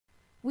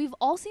We've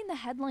all seen the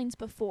headlines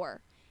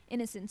before.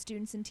 Innocent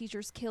students and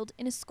teachers killed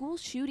in a school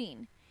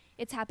shooting.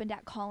 It's happened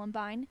at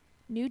Columbine,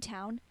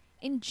 Newtown,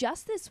 and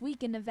just this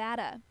week in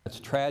Nevada. It's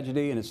a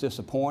tragedy and it's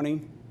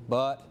disappointing,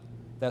 but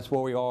that's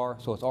where we are.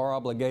 So it's our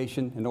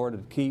obligation, in order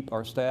to keep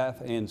our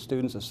staff and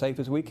students as safe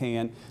as we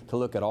can, to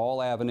look at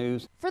all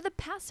avenues. For the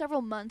past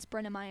several months,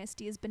 Brenham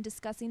ISD has been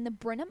discussing the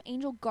Brenham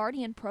Angel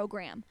Guardian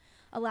program,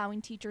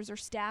 allowing teachers or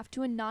staff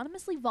to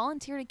anonymously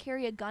volunteer to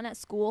carry a gun at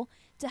school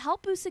to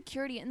help boost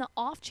security in the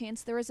off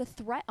chance there is a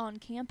threat on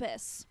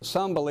campus.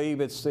 Some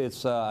believe it's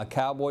a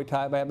cowboy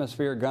type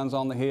atmosphere, guns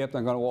on the hip,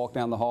 they're going to walk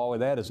down the hallway.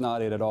 That is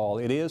not it at all.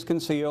 It is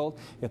concealed.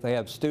 If they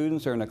have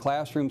students or in a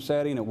classroom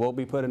setting, it will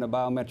be put in a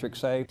biometric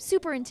safe.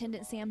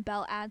 Superintendent Sam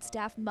Bell adds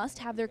staff must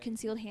have their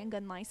concealed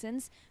handgun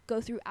license,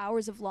 go through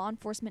hours of law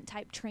enforcement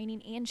type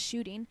training and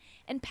shooting,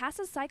 and pass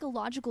a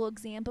psychological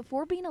exam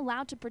before being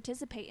allowed to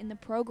participate in the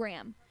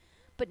program.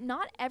 But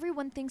not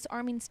everyone thinks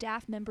arming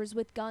staff members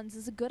with guns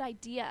is a good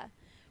idea.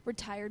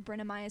 Retired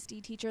Brenham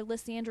ISD teacher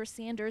Lysandra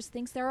Sanders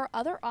thinks there are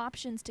other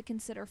options to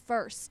consider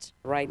first.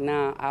 Right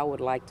now, I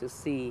would like to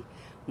see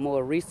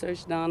more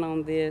research done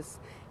on this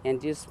and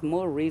just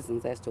more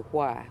reasons as to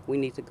why we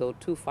need to go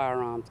to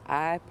firearms.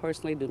 I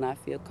personally do not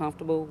feel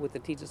comfortable with the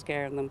teachers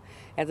carrying them.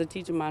 As a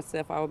teacher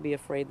myself, I would be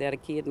afraid that a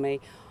kid may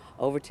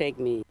overtake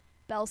me.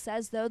 Bell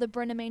says, though, the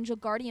Brenham Angel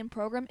Guardian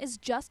program is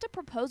just a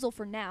proposal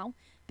for now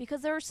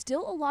because there are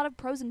still a lot of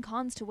pros and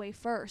cons to weigh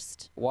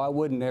first. Why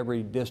wouldn't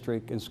every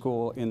district and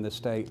school in the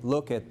state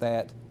look at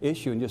that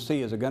issue and just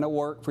see, is it going to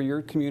work for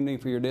your community,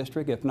 for your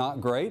district? If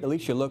not, great. At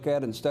least you look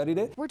at it and studied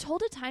it. We're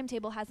told a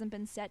timetable hasn't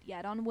been set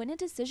yet on when a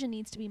decision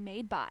needs to be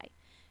made by.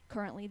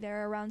 Currently,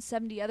 there are around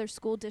 70 other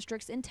school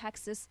districts in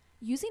Texas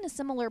using a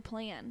similar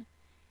plan.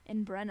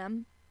 In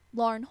Brenham,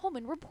 Lauren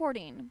Holman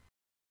reporting.